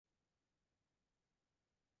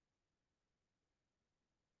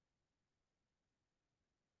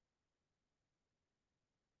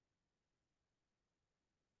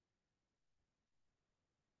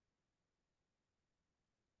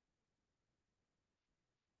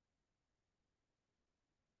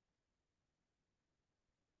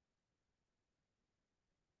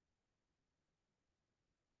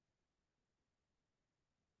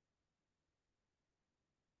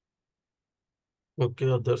Okay,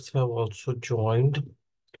 others have also joined.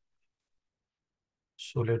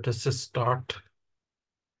 So let us start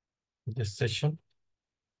this session.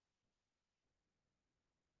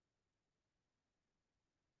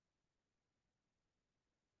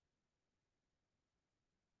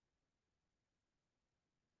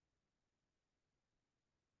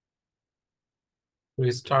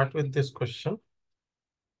 We start with this question.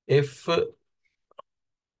 If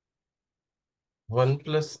 1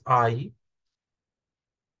 plus I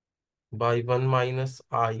by 1 minus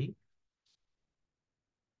I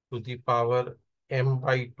to the power m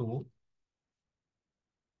by 2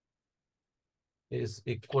 is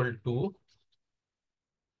equal to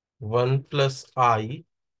 1 plus I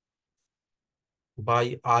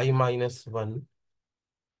by I minus 1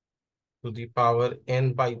 to the power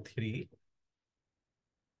n by 3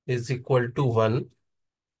 is equal to 1,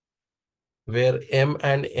 where m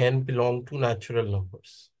and n belong to natural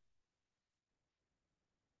numbers.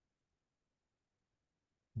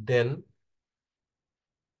 Then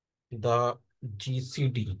the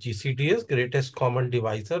GCD is greatest common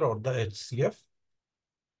divisor, or the HCF,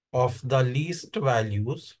 of the least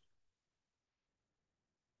values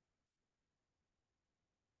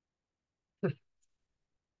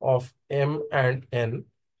of m and n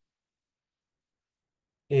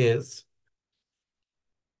is,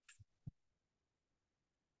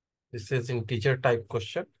 this is integer type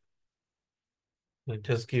question. Let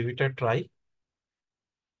us give it a try.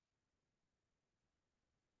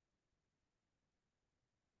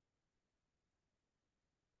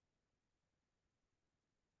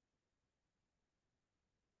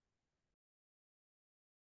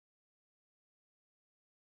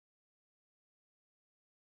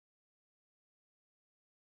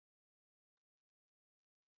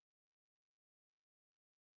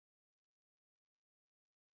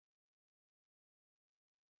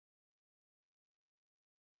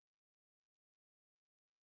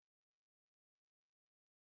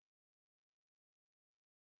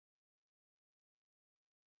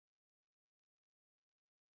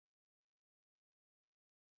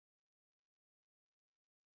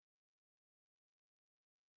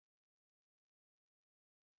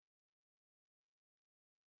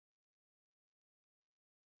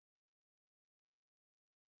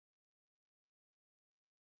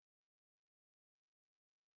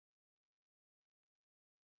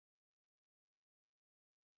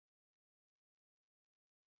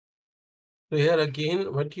 So here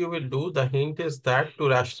again, what you will do, the hint is that to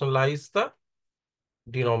rationalize the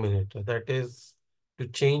denominator, that is to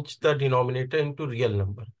change the denominator into real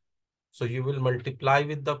number. So you will multiply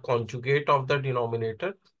with the conjugate of the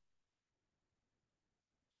denominator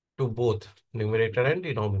to both numerator and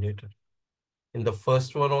denominator, in the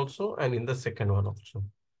first one also and in the second one also.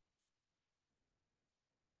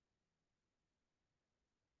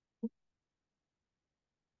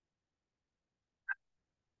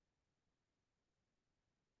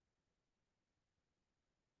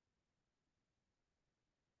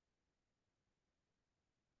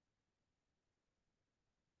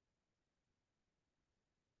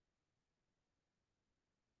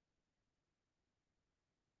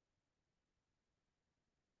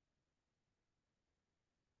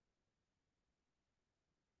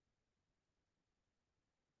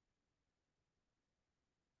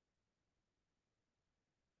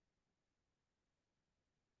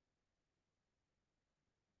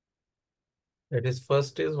 That is,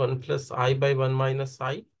 first is 1 plus I by 1 minus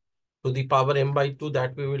I to the power m by 2,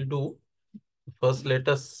 that we will do. First, let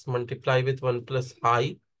us multiply with 1 plus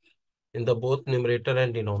I in the both numerator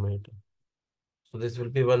and denominator. So this will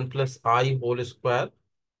be 1 plus I whole square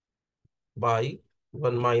by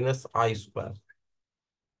 1 minus I square.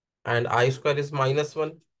 And I square is minus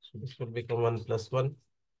 1. So this will become 1 plus 1.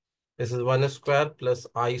 This is 1 square plus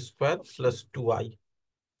I square plus 2I.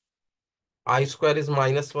 I square is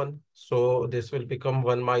minus 1. So this will become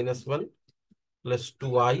 1 minus 1 plus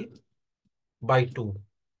 2I by 2.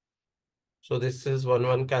 So this is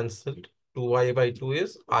 1 cancelled. 2I by 2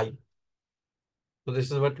 is I. So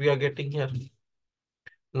this is what we are getting here.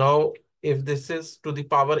 Now, if this is to the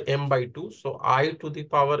power m by 2, so I to the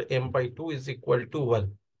power m by 2 is equal to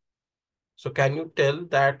 1. So can you tell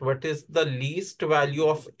that what is the least value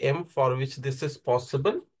of m for which this is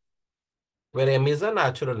possible, where m is a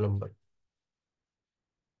natural number?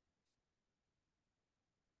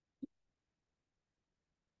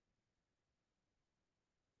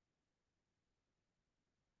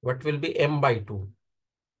 What will be m by 2?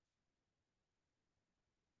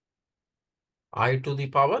 I to the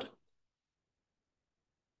power?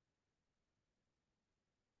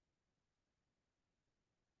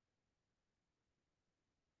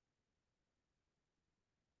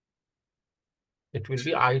 It will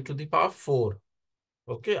be I to the power 4.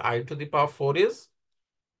 Okay, I to the power 4 is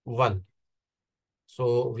 1.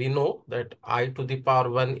 So we know that I to the power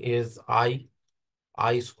 1 is I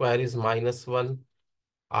square is minus 1,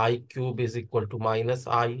 I cube is equal to minus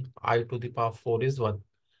I to the power 4 is 1.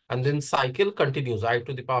 And then cycle continues. I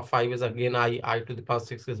to the power 5 is again I to the power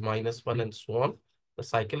 6 is minus 1 and so on. The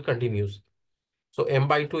cycle continues. So m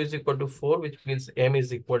by 2 is equal to 4, which means m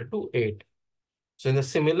is equal to 8. So in a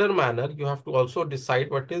similar manner, you have to also decide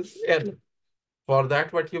what is n. For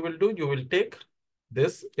that, what you will do, you will take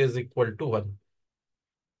this is equal to 1.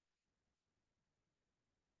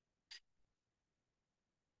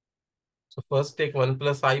 So first take 1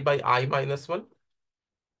 plus I by I minus 1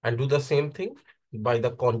 and do the same thing by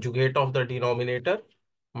the conjugate of the denominator.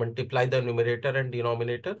 Multiply the numerator and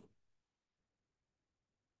denominator.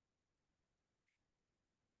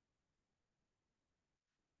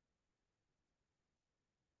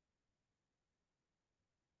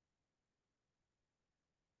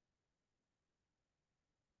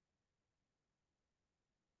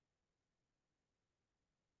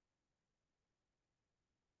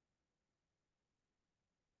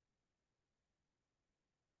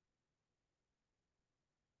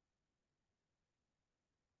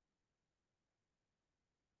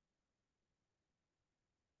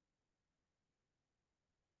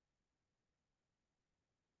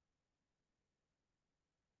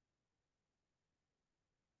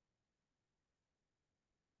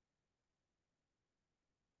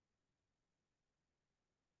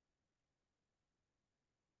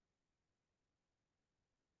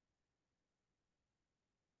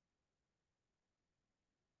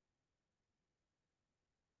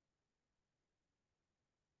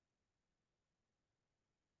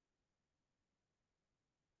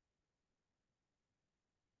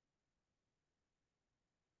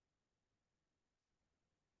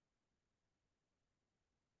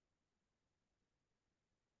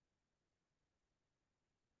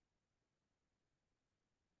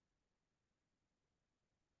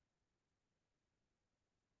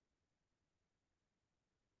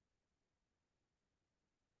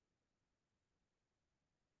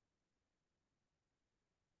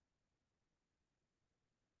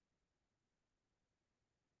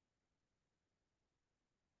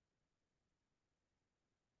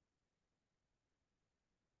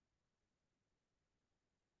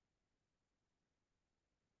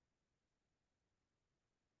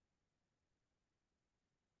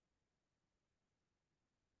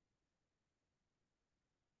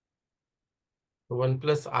 So 1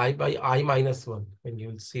 plus I by I minus 1. And you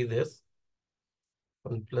will see this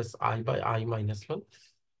 1 plus I by I minus 1.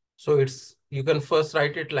 So you can first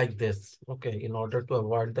write it like this. Okay, in order to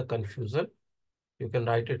avoid the confusion, you can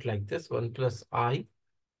write it like this 1 plus I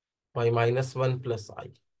by minus 1 plus I.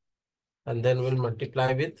 And then we'll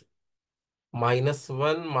multiply with minus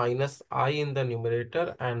 1 minus I in the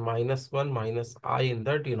numerator and minus 1 minus I in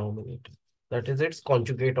the denominator. That is its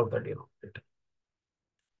conjugate of the denominator.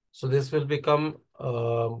 So this will become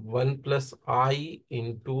 1 plus I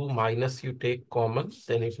into minus you take common,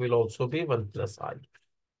 then it will also be 1 plus I.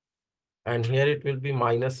 And here it will be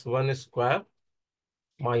minus 1 square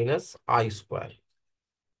minus I square.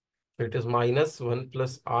 So it is minus 1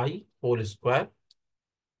 plus I whole square.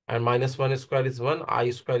 And minus 1 square is 1, I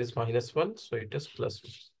square is minus 1, so it is plus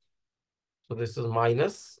 1. So this is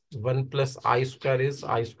minus 1 plus I square is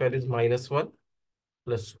minus 1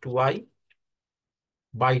 plus 2I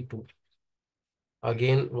by 2.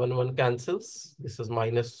 Again, 1 cancels. This is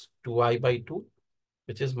minus 2I by 2,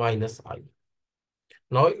 which is minus I.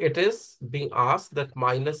 Now it is being asked that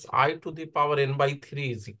minus I to the power n by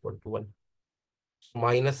 3 is equal to 1.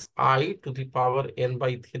 Minus I to the power n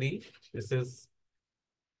by 3, this is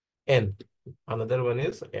n. Another one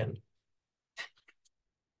is n.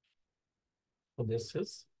 So this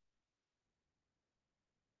is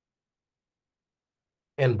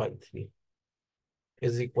n by 3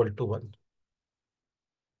 is equal to 1.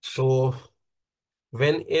 So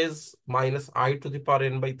when is minus I to the power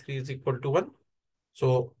n by 3 is equal to 1?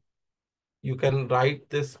 So you can write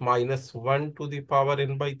this minus 1 to the power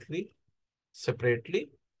n by 3 separately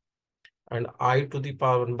and I to the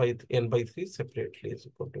power n by 3 separately is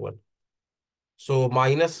equal to 1. So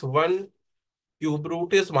minus 1 cube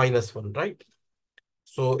root is minus 1, right?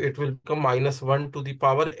 So it will become minus 1 to the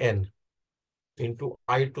power n into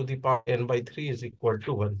I to the power n by 3 is equal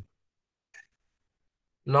to 1.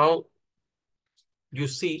 Now you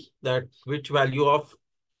see that which value of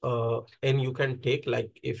n you can take.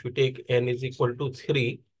 Like if you take n is equal to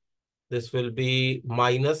 3, this will be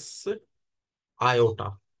minus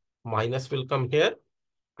iota. Minus will come here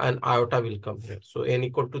and iota will come here. So n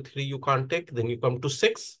equal to 3 you can't take, then you come to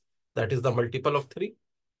 6. That is the multiple of 3.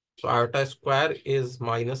 So iota square is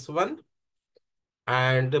 -1,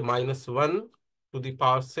 and -1 to the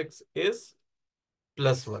power 6 is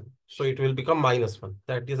 +1. So it will become -1.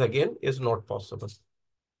 That is again is not possible.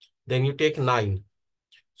 Then you take 9.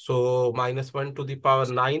 So -1 to the power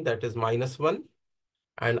 9, that is -1.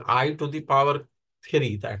 And I to the power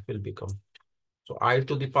 3, that will become. So I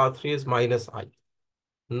to the power 3 is -I.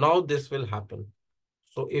 Now this will happen.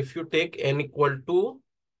 So if you take n equal to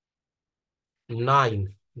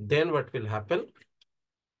 9, then what will happen?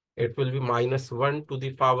 It will be -1 to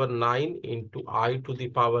the power 9 into I to the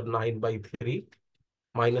power 9 by 3.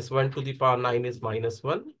 -1 to the power 9 is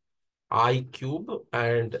 -1. I cube,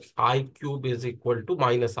 and I cube is equal to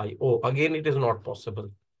 -I. Oh, again, it is not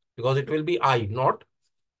possible because it will be I, not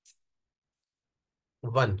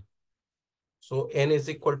 1. So n is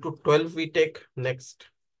equal to 12 we take next.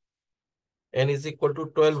 N is equal to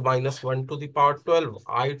 12 minus 1 to the power 12.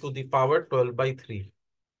 I to the power 12 by 3.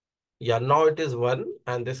 Yeah, now it is 1,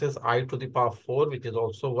 and this is I to the power 4, which is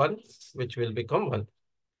also 1, which will become 1.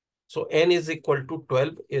 So n is equal to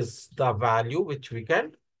 12 is the value which we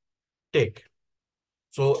can take.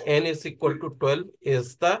 So n is equal to 12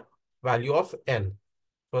 is the value of n.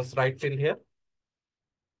 First, write till here.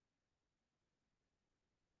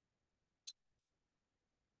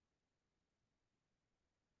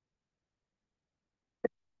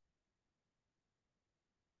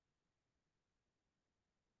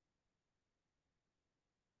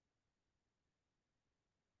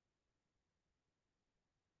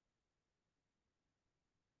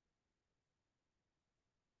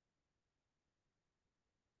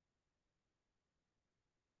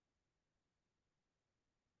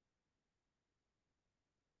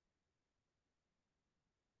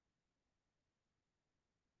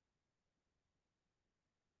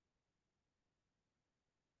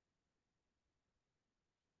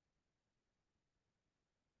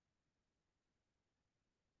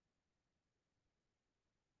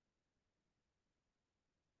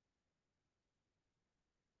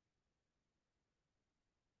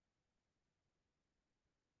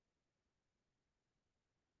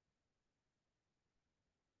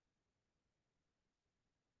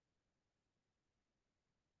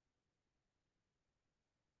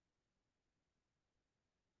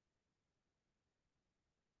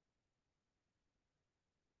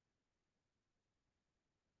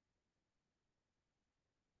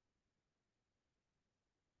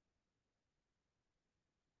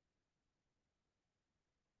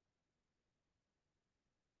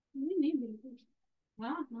 नहीं नहीं बिल्कुल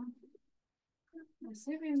हाँ हाँ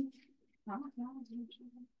ऐसे भी हाँ हाँ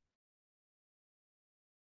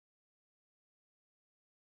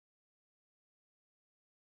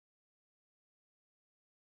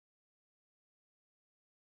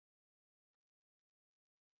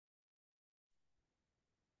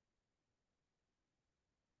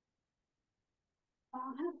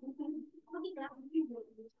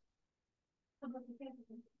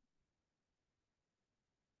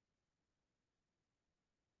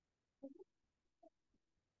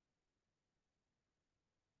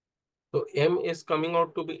So m is coming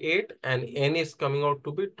out to be 8 and n is coming out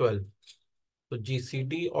to be 12. So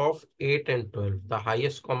GCD of 8 and 12, the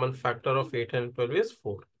highest common factor of 8 and 12 is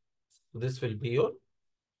 4. This will be your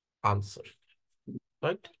answer,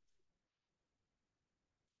 right?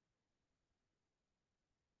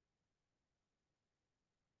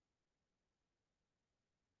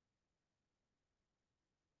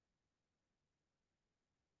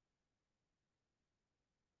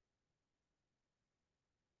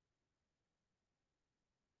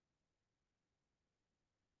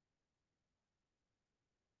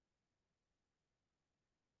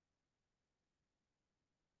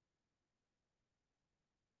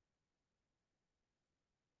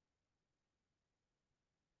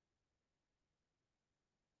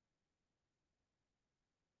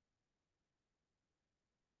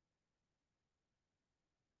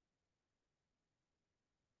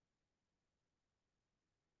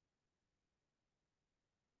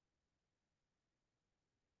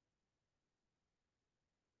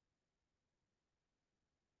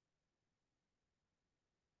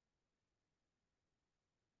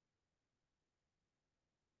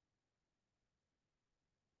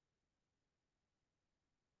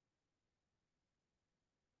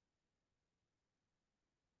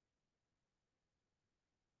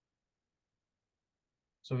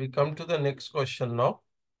 So we come to the next question now.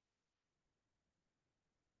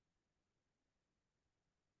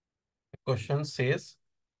 The question says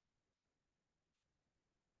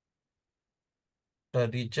the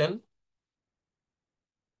region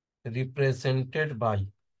represented by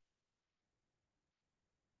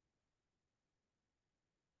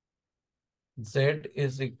Z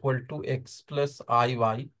is equal to X plus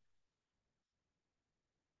IY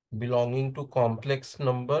belonging to complex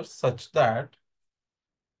numbers such that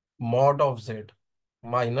mod of Z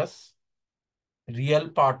minus real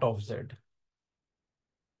part of Z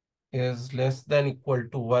is less than equal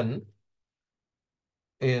to 1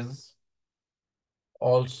 is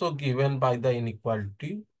also given by the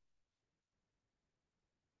inequality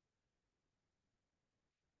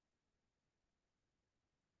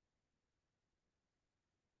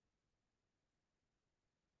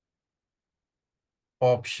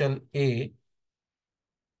option A,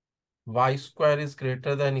 y square is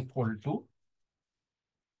greater than equal to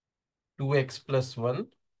 2x plus 1.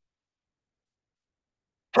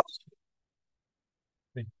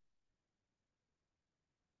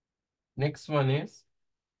 Next one is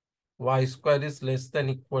y square is less than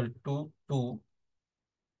equal to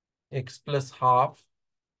 2x plus half.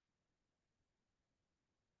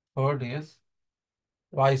 Third is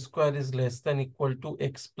y square is less than equal to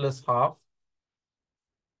x plus half.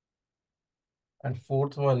 And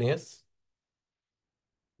fourth one is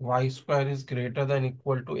y square is greater than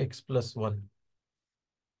equal to x plus 1.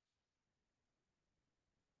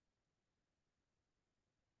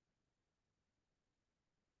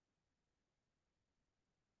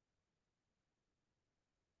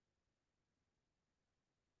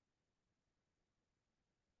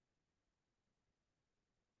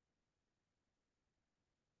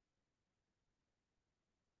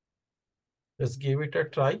 Let's give it a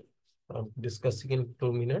try. I'm discussing in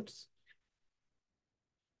 2 minutes.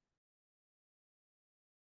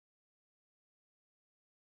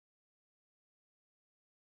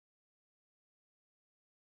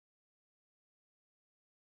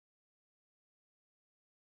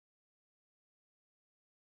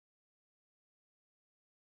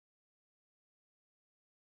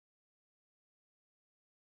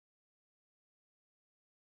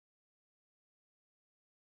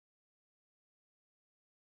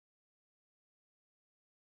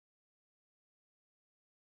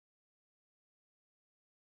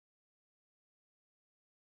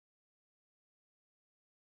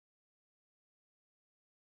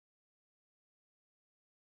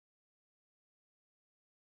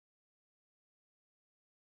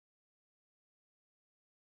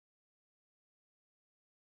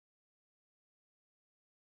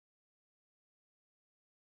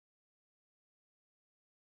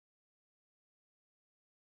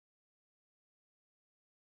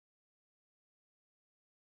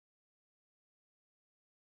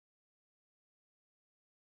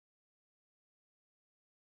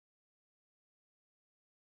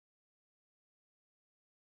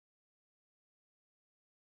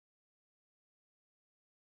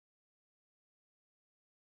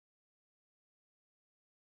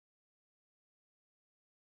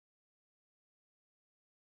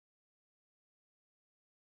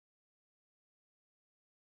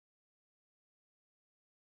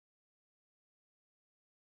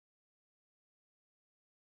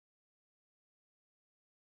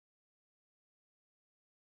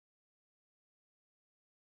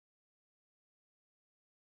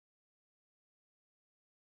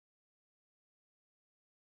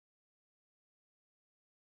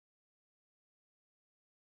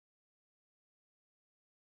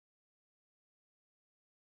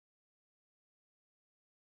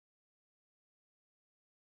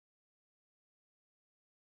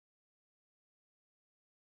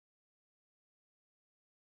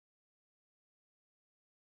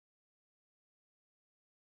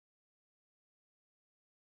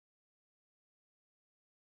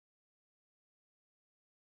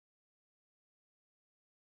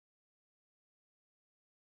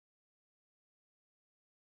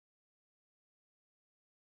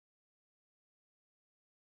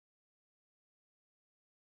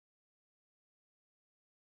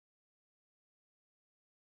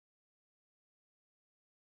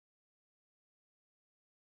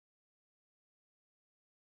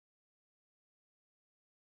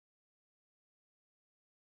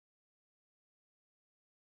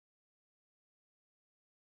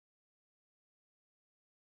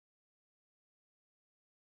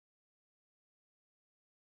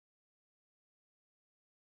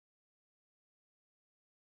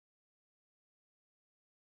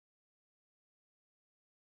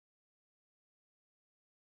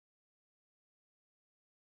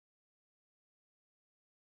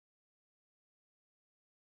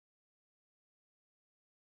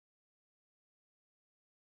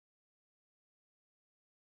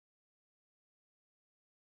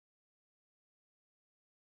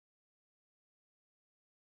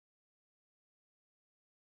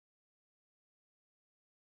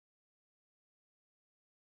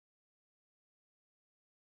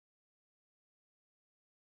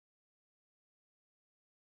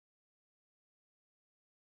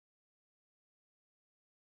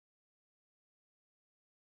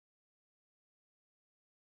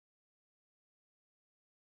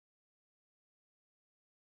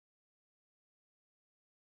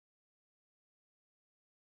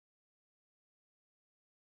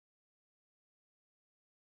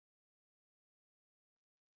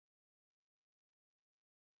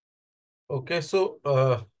 Okay,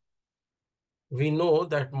 so we know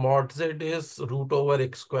that mod z is root over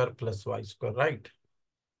x square plus y square, right?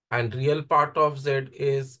 And real part of z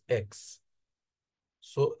is x.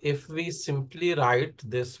 So if we simply write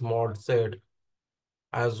this mod z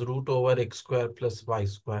as root over x square plus y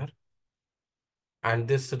square, and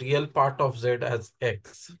this real part of z as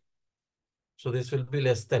x, so this will be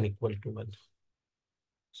less than equal to 1.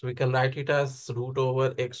 So we can write it as root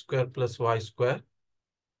over x square plus y square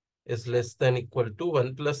is less than equal to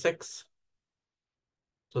 1 plus x.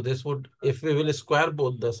 So this would, if we will square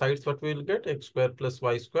both the sides, what we will get? X square plus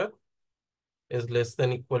y square is less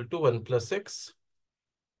than equal to 1 plus x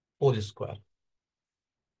whole square.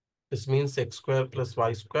 This means x square plus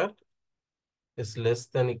y square is less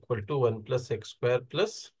than equal to 1 plus x square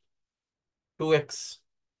plus 2x.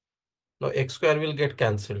 Now x square will get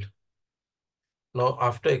cancelled. Now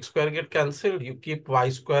after x square get cancelled, you keep y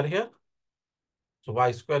square here. So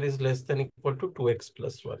y square is less than equal to 2x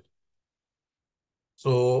plus 1.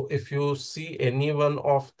 So if you see any one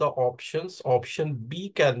of the options, option B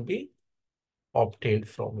can be obtained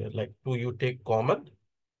from here. Like 2 you take common.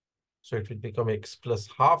 So it will become x plus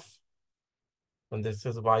half. And this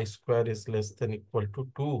is y square is less than equal to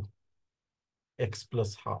 2x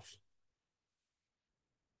plus half.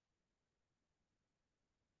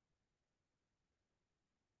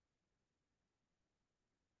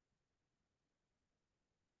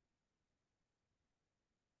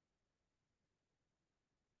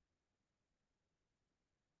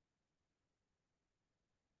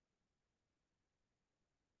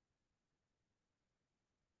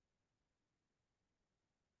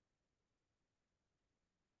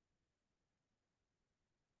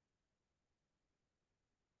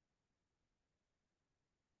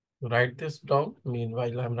 Write this down.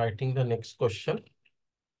 Meanwhile, I'm writing the next question.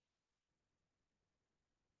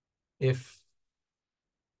 If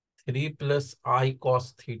 3 plus I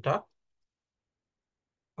cos theta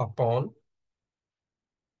upon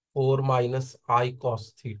 4 minus I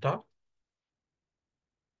cos theta,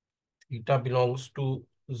 theta belongs to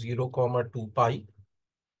 0, comma 2 pi,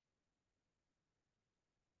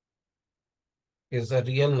 is a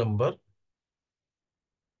real number,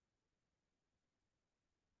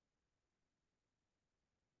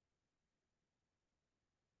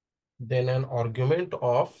 then an argument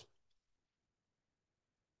of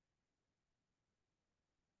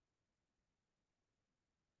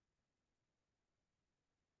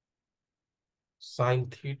sine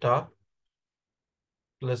theta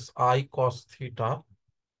plus I cos theta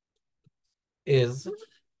is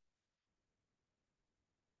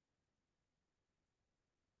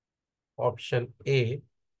option A,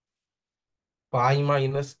 pi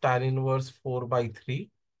minus tan inverse 4 by 3.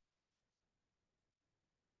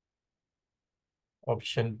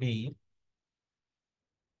 Option B,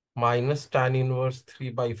 minus tan inverse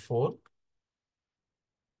 3 by 4.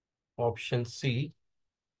 Option C,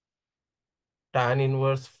 tan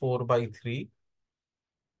inverse 4 by 3.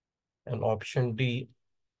 And option D,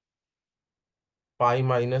 pi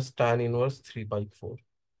minus tan inverse 3 by 4.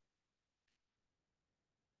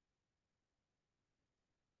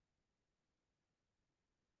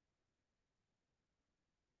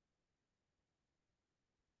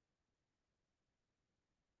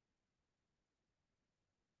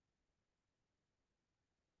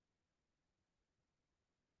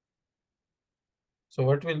 So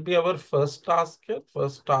what will be our first task here?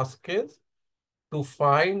 First task is to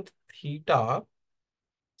find theta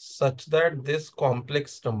such that this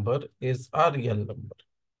complex number is a real number.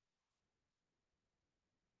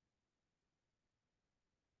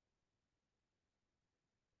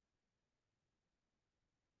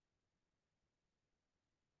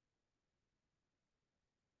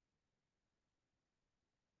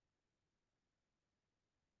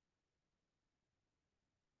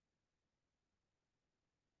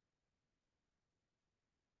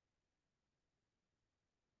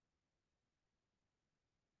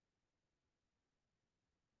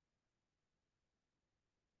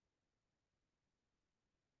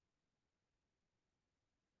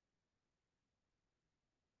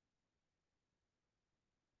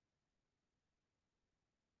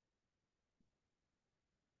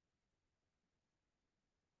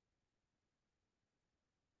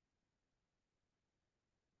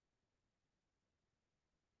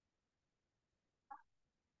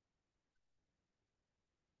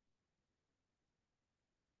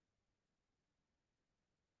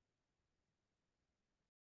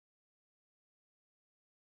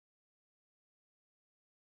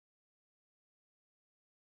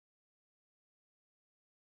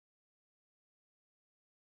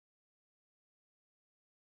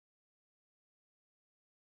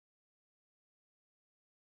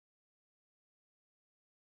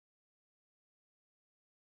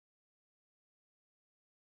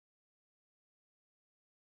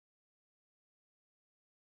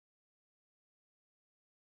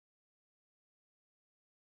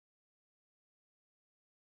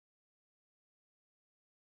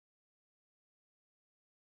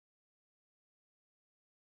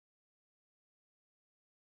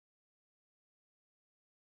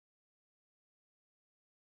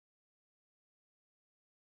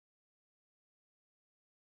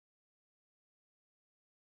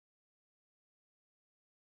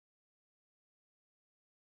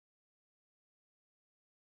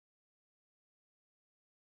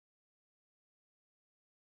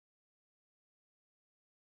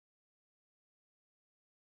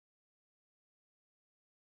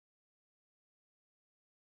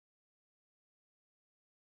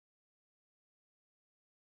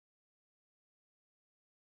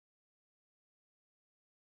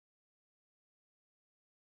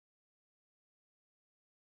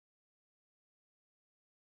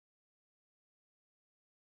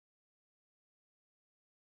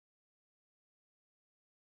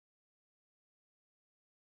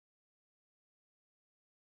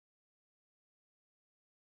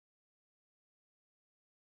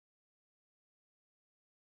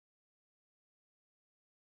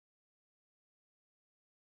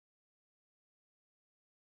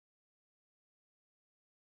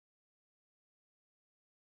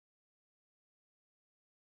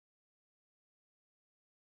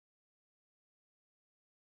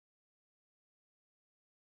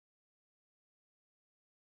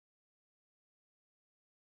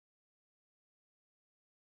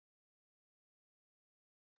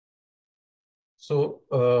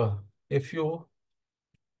 So if you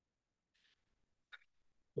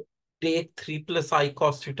take 3 plus I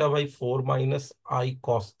cos theta by 4 minus I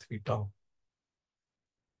cos theta,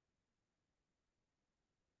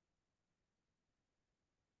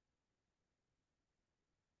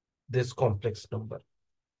 this complex number,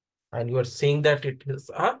 and you are saying that it is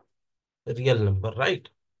a real number, right?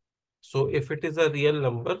 So if it is a real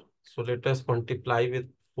number, so let us multiply with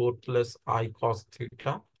 4 plus I cos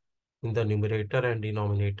theta in the numerator and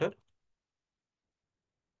denominator.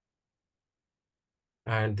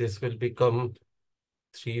 And this will become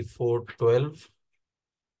 3, 4, 12.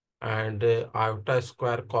 And iota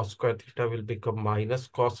square cos square theta will become minus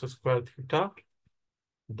cos square theta.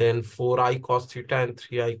 Then 4i cos theta and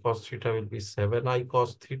 3i cos theta will be 7i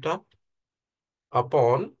cos theta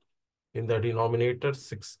upon, in the denominator,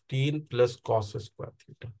 16 plus cos square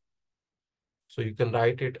theta. So you can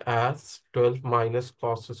write it as 12 minus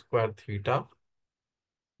cos square theta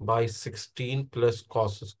by 16 plus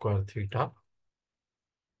cos square theta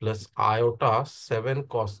plus iota 7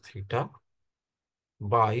 cos theta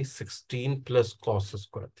by 16 plus cos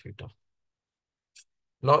square theta.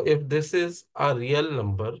 Now, if this is a real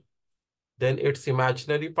number, then its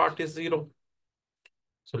imaginary part is 0.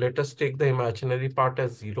 So let us take the imaginary part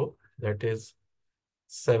as 0. That is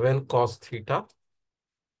 7 cos theta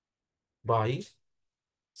by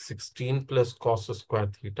 16 plus cos square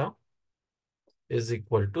theta is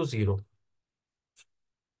equal to 0.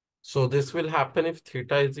 So this will happen if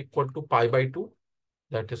theta is equal to pi by 2.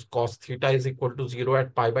 That is cos theta is equal to 0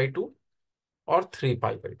 at pi by 2 or 3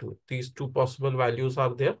 pi by 2. These two possible values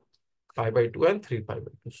are there, pi by 2 and 3 pi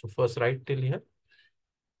by 2. So first write till here.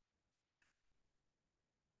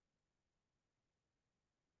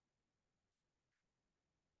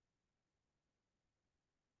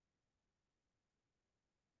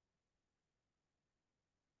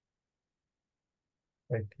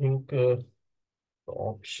 I think the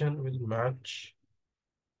option will match.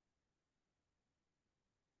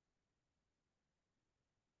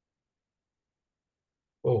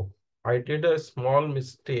 Oh, I did a small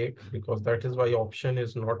mistake because that is why option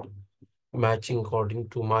is not matching according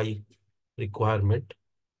to my requirement.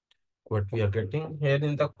 What we are getting here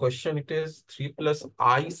in the question, it is 3 plus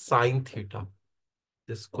I sine theta.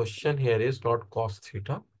 This question here is not cos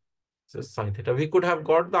theta, it's sine theta. We could have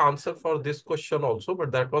got the answer for this question also,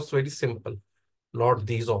 but that was very simple. Not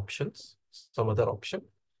these options, some other option.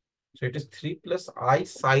 So it is 3 plus I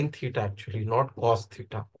sine theta actually, not cos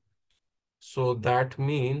theta. So that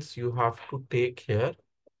means you have to take here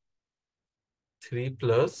 3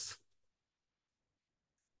 plus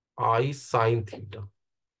I sine theta.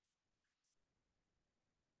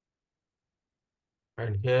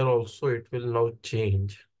 And here also it will now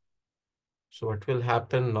change. So what will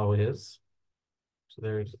happen now is, so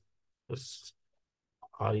there is this,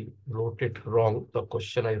 I wrote it wrong. The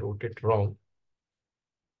question I wrote it wrong.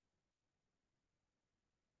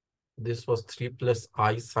 This was 3 plus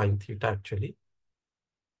I sine theta actually.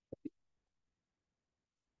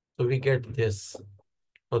 So we get this.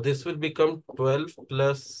 Now this will become 12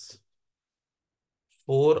 plus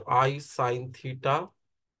 4i sine theta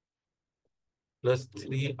plus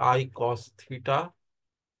 3i cos theta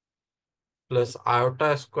plus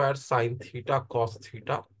iota square sine theta cos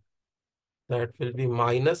theta. That will be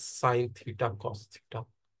minus sine theta cos theta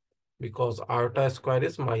because iota square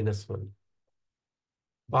is minus 1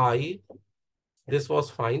 by, this was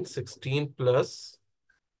fine, 16 plus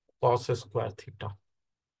cos square theta.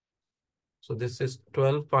 So this is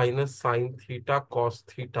 12 minus sine theta cos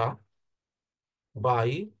theta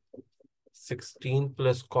by 16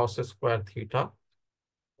 plus cos square theta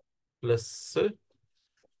plus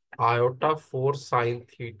iota 4 sine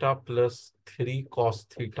theta plus 3 cos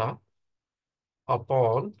theta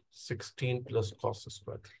upon 16 plus cos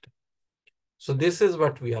square theta. So this is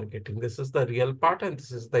what we are getting. This is the real part and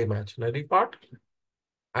this is the imaginary part.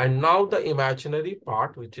 And now the imaginary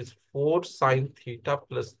part, which is 4 sine theta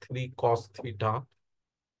plus 3 cos theta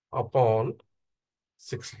upon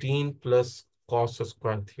 16 plus cos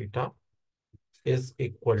square theta is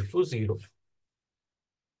equal to 0.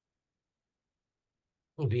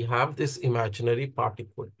 We have this imaginary part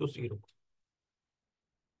equal to 0.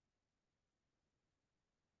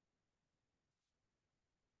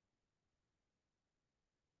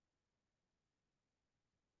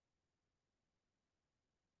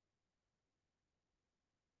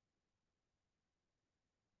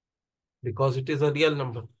 Because it is a real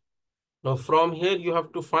number. Now from here you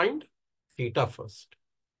have to find theta first.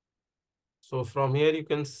 So from here you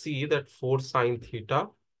can see that 4 sine theta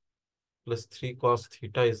plus 3 cos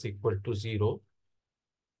theta is equal to 0.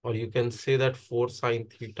 Or you can say that 4 sine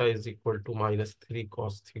theta is equal to minus 3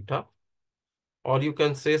 cos theta. Or you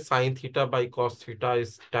can say sine theta by cos theta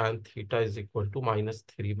is tan theta is equal to minus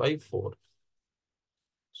 3 by 4.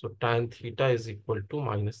 So tan theta is equal to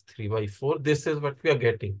minus 3 by 4. This is what we are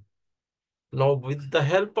getting. Now, with the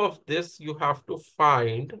help of this, you have to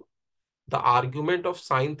find the argument of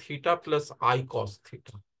sine theta plus I cos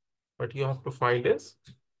theta. What you have to find is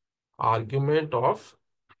argument of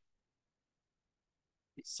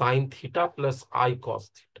sine theta plus I cos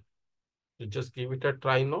theta. So just give it a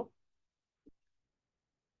try now.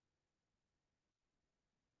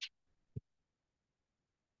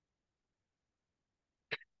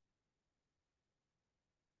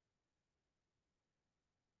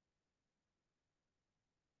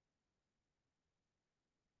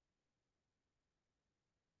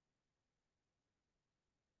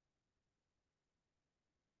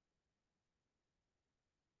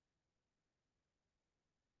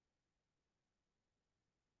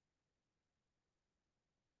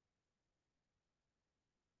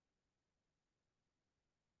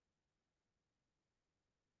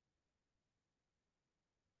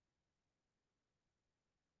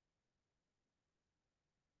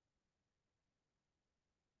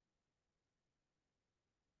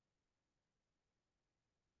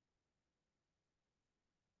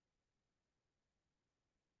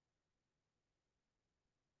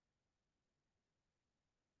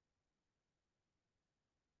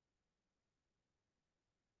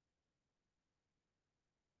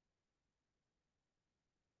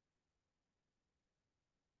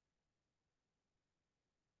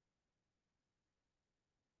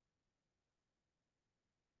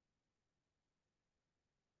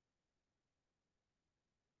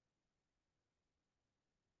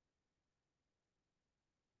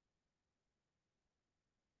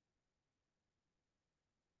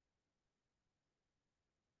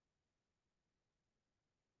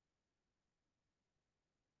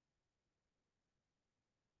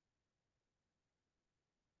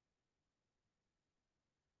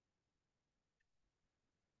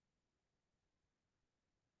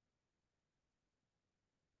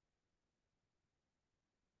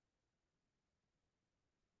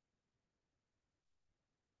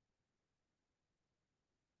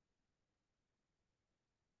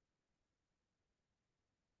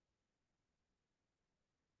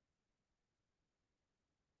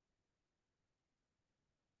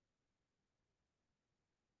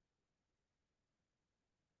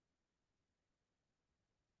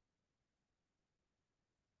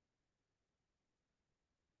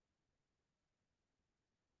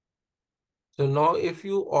 So now if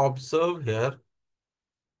you observe here,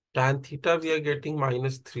 tan theta, we are getting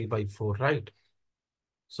minus 3 by 4, right?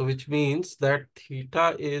 So which means that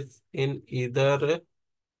theta is in either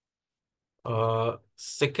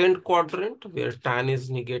second quadrant where tan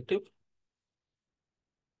is negative,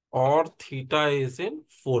 or theta is in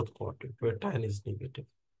fourth quadrant where tan is negative.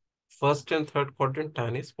 First and third quadrant,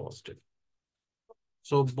 tan is positive.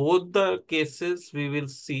 So both the cases we will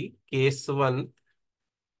see case 1,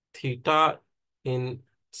 theta in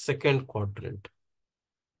second quadrant.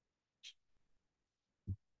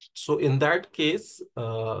 So in that case,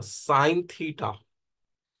 sine theta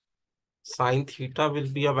will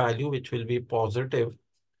be a value which will be positive,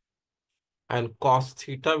 and cos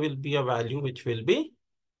theta will be a value which will be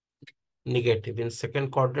negative. In second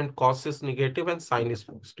quadrant, cos is negative and sine is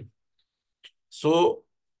positive. So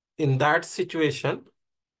in that situation,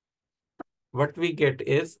 what we get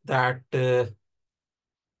is that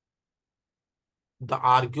the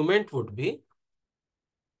argument would be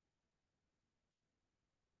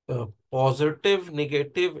positive,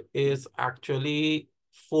 negative is actually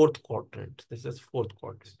fourth quadrant. This is fourth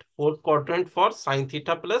quadrant. Fourth quadrant for sine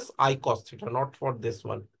theta plus I cos theta, not for this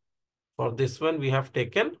one. For this one, we have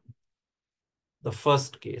taken the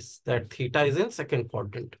first case that theta is in second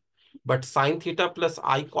quadrant. But sine theta plus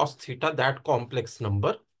I cos theta, that complex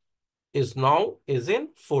number is now in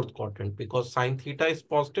fourth quadrant because sine theta is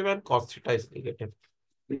positive and cos theta is negative.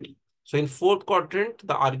 So in fourth quadrant,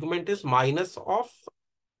 the argument is minus of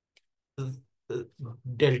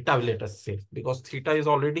delta, let us say, because theta is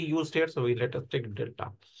already used here. So we let us take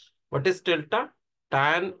delta. What is delta?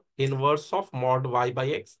 Tan inverse of mod y by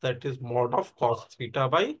x, that is mod of cos theta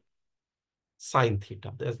by sine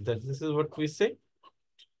theta. This is what we say.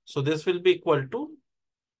 So this will be equal to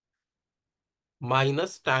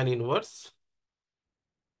minus tan inverse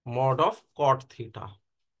mod of cot theta.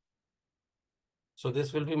 So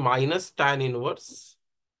this will be minus tan inverse.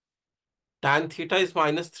 Tan theta is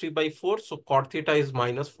minus 3 by 4. So cot theta is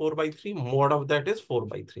minus 4 by 3. Mod of that is 4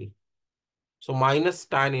 by 3. So minus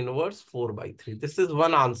tan inverse 4 by 3. This is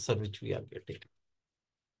one answer which we are getting.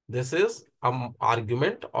 This is an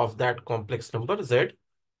argument of that complex number z,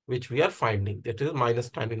 which we are finding. That is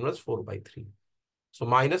minus tan inverse 4 by 3. So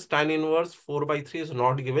minus tan inverse 4 by 3 is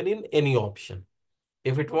not given in any option.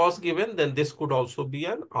 If it was given, then this could also be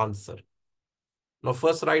an answer. Now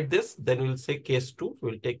first write this, then we'll say case 2.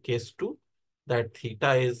 We'll take case 2 that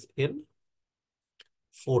theta is in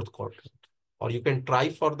fourth quadrant. Or you can try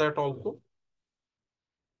for that also.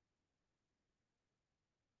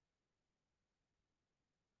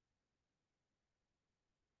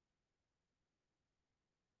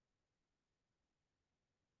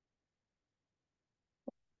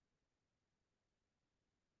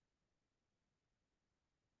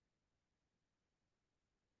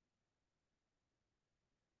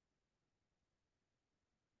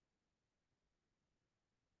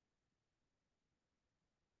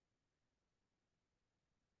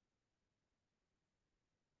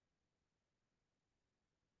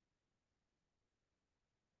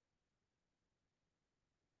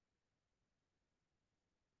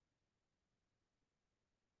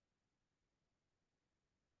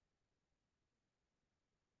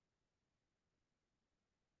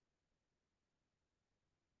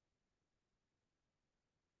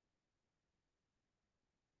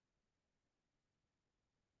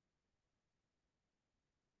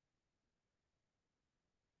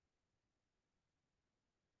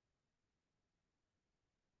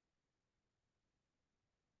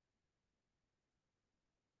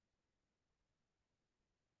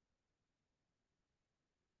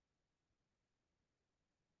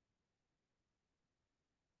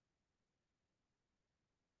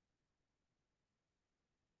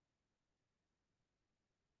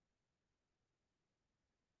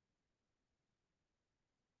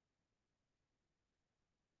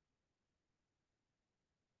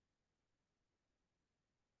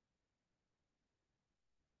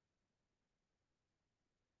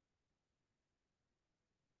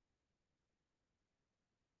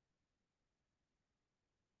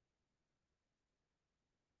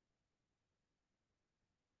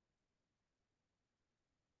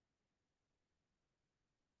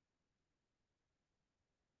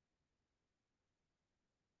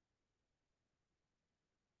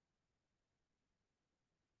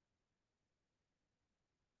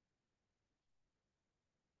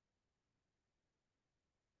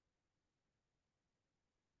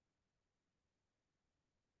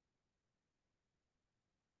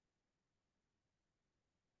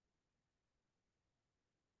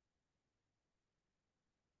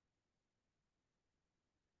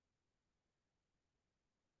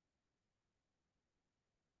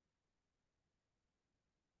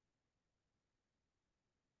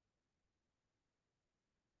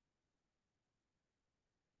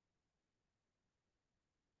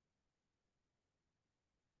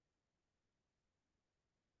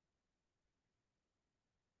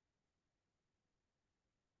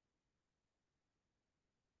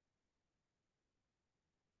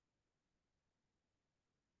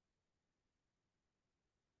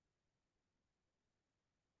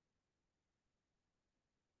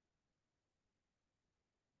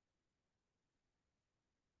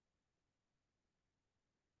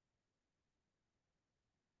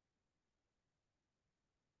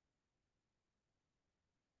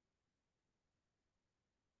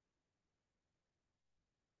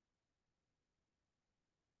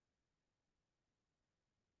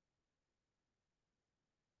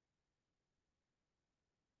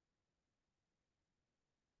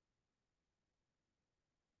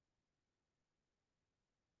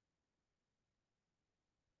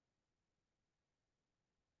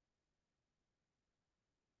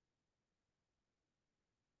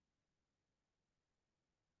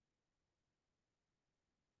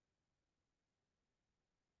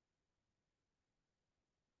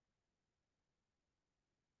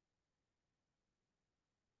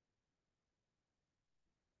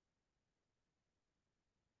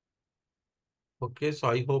 Okay, so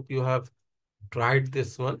I hope you have tried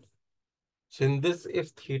this one. So in this, if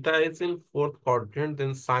theta is in fourth quadrant,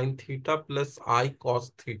 then sine theta plus I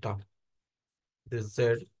cos theta. This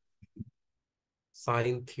z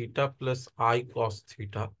sine theta plus I cos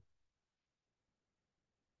theta.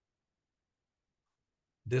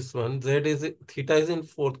 This one, z is theta is in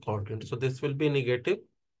fourth quadrant. So this will be negative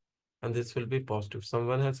and this will be positive.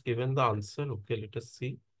 Someone has given the answer. Okay, let us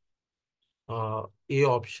see. A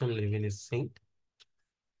option Levin is saying.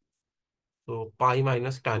 So pi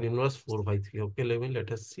minus tan inverse 4 by 3. Okay, Levin,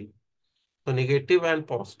 let us see. So negative and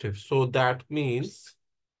positive. So that means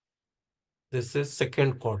this is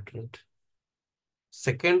second quadrant.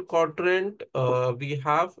 Second quadrant, we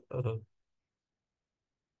have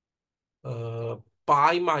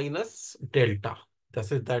pi minus delta.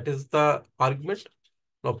 That is the argument.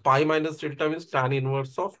 Now pi minus delta means tan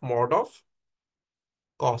inverse of mod of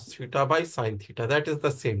cos theta by sin theta. That is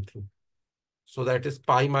the same thing. So that is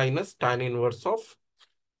pi minus tan inverse of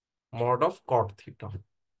mod of cot theta.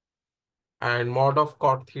 And mod of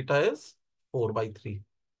cot theta is 4 by 3.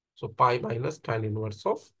 So pi minus tan inverse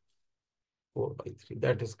of 4 by 3.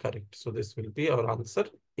 That is correct. So this will be our answer,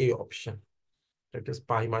 A option. That is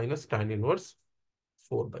pi minus tan inverse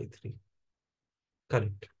 4 by 3.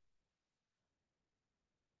 Correct.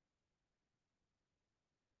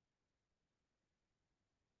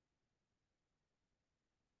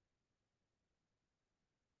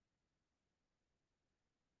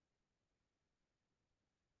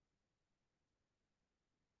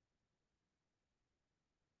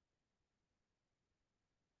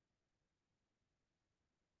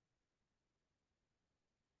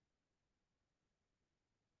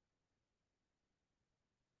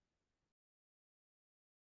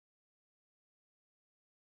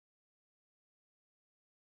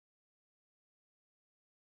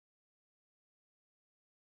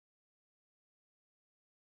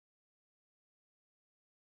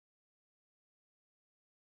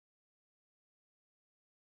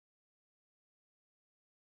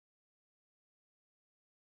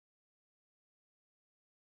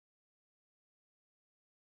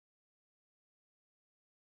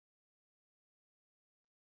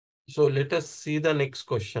 So let us see the next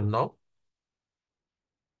question now.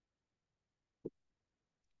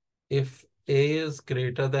 If A is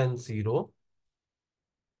greater than 0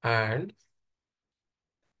 and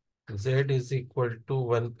Z is equal to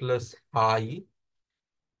 1 plus I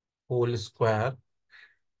whole square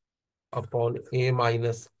upon A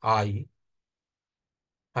minus I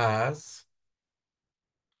has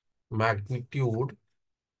magnitude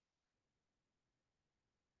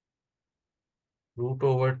root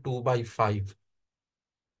over 2 by 5,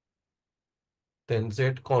 then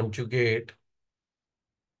Z conjugate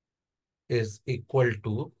is equal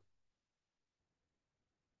to,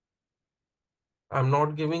 I'm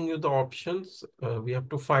not giving you the options. We have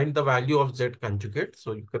to find the value of Z conjugate.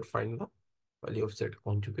 So you could find the value of Z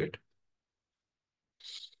conjugate.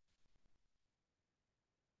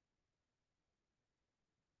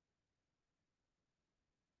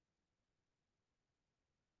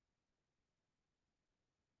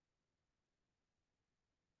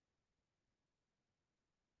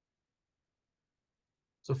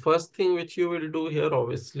 So first thing which you will do here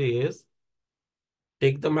obviously is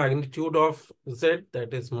take the magnitude of Z,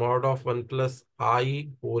 that is mod of 1 plus I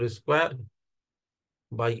whole square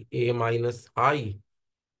by A minus I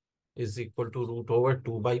is equal to root over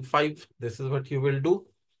 2 by 5. This is what you will do.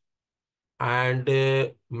 And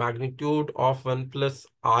magnitude of 1 plus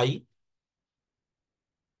I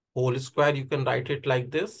whole square, you can write it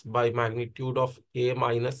like this, by magnitude of A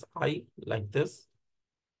minus I, like this,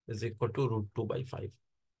 is equal to root 2 by 5.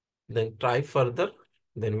 Then try further,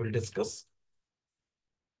 then we'll discuss.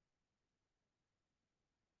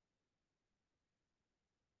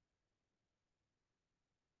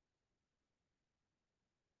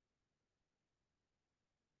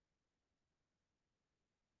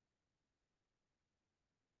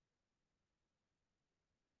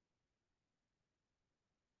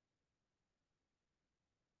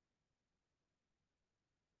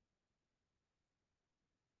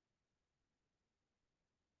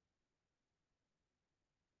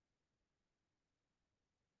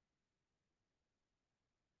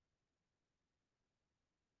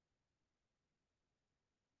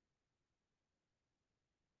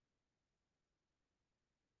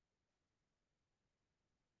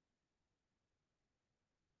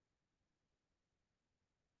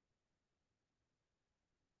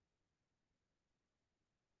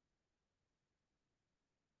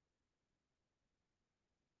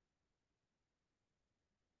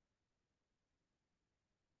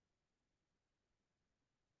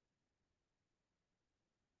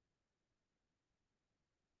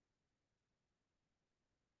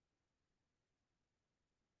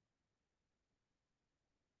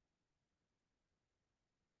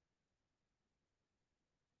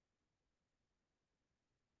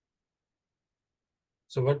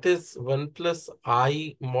 So what is 1 plus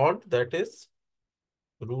I mod? That is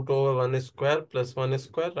root over 1 square plus 1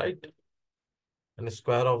 square, right? And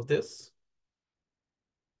square of this.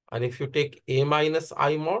 And if you take A minus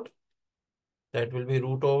I mod, that will be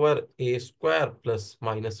root over A square plus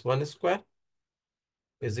minus 1 square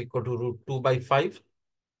is equal to root 2 by 5.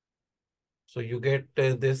 So you get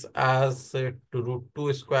this as to root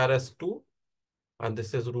 2 square as 2 And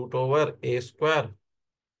this is root over a square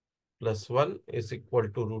plus 1 is equal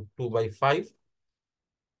to root 2 by 5.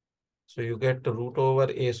 So you get root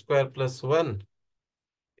over a square plus 1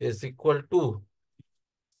 is equal to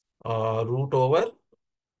root over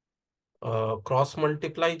cross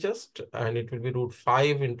multiply just, and it will be root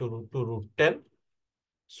 5 into root 2 root 10.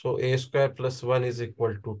 So a square plus 1 is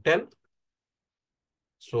equal to 10.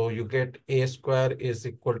 So you get a square is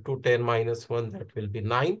equal to 10 minus 1, that will be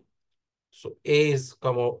 9. So a is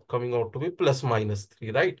coming out to be plus minus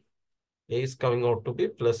 3, right? A is coming out to be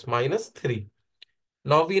plus minus 3.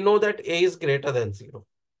 Now we know that a is greater than 0.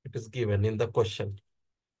 It is given in the question.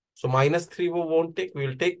 So minus 3 we won't take, we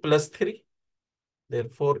will take plus 3.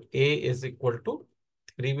 Therefore, a is equal to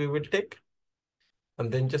 3 we will take. And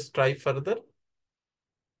then just try further.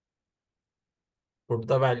 Put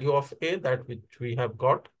the value of a, that which we have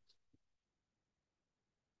got.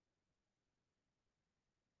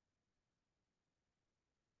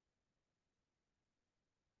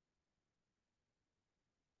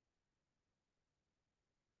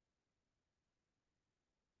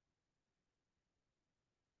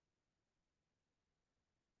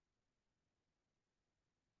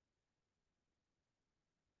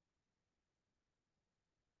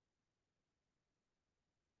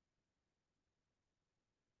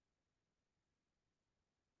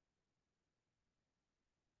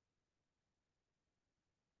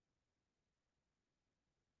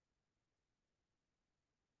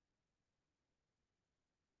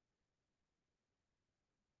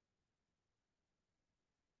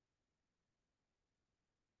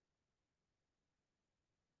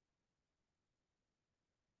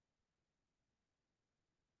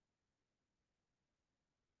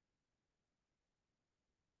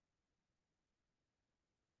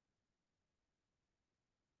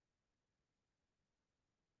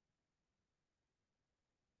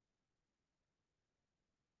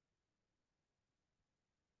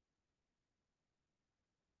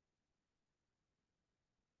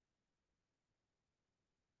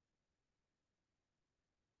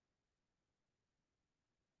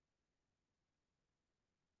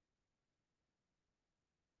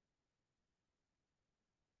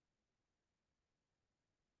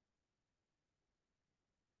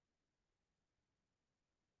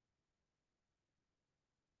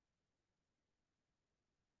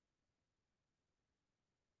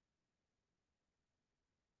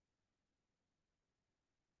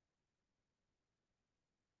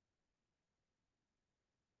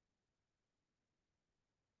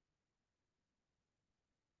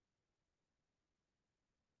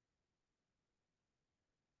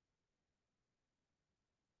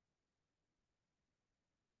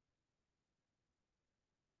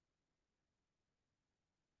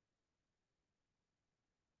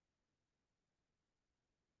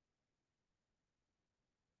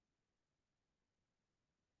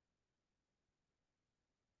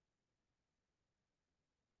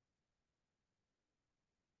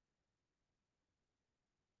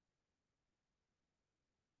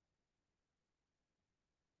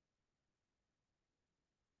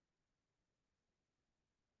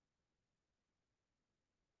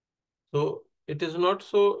 So it is not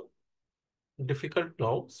so difficult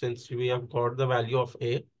now since we have got the value of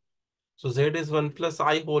a. So z is 1 plus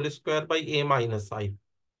I whole square by a minus I.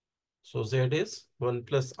 So z is 1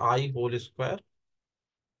 plus I whole square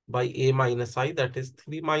by a minus I, that is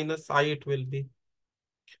 3 minus I it will be.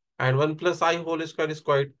 And 1 plus I whole square is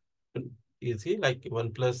quite easy, like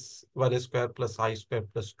 1 plus 1 square plus I square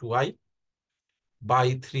plus 2I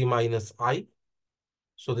by 3 minus I.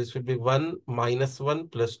 So this will be 1 minus 1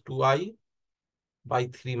 plus 2I by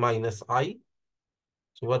 3 minus I.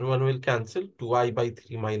 So 1 will cancel, 2I by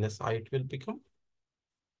 3 minus I it will become.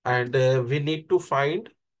 And we need to find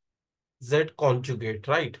Z conjugate,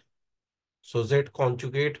 right? So Z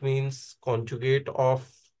conjugate means conjugate of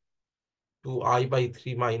 2I by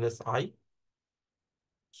 3 minus I.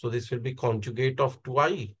 So this will be conjugate of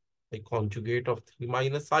 2I, like conjugate of 3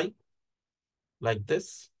 minus I, like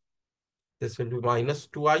this. This will be minus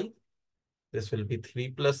 2I. This will be 3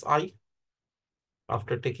 plus I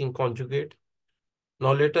after taking conjugate.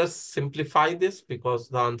 Now let us simplify this because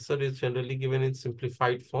the answer is generally given in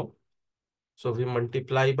simplified form. So we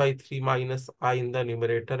multiply by 3 minus I in the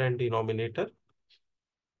numerator and denominator.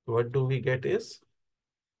 What do we get is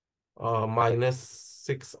minus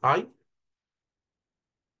 6I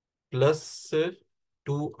plus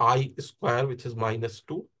 2I square, which is minus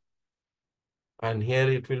 2. And here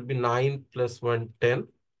it will be 9 plus 1, 10.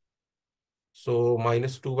 So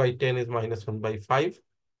minus 2 by 10 is minus 1 by 5.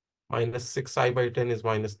 Minus 6I by 10 is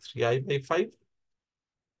minus 3I by 5.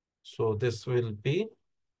 So this will be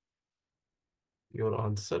your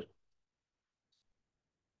answer.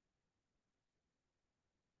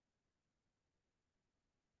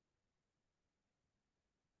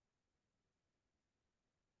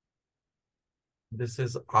 This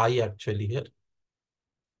is I actually here.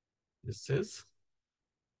 This is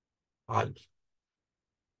I.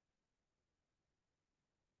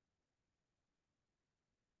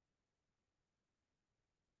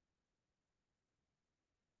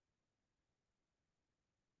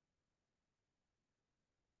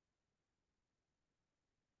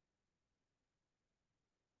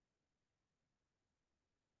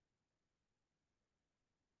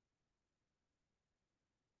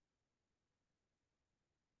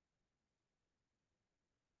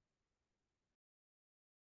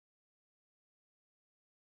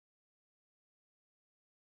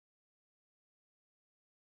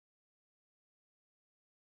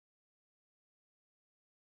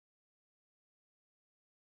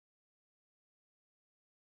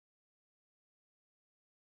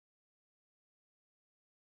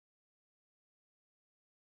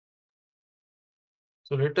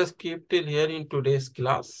 So let us keep till here in today's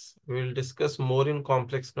class. We will discuss more in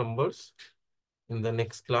complex numbers in the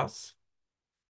next class.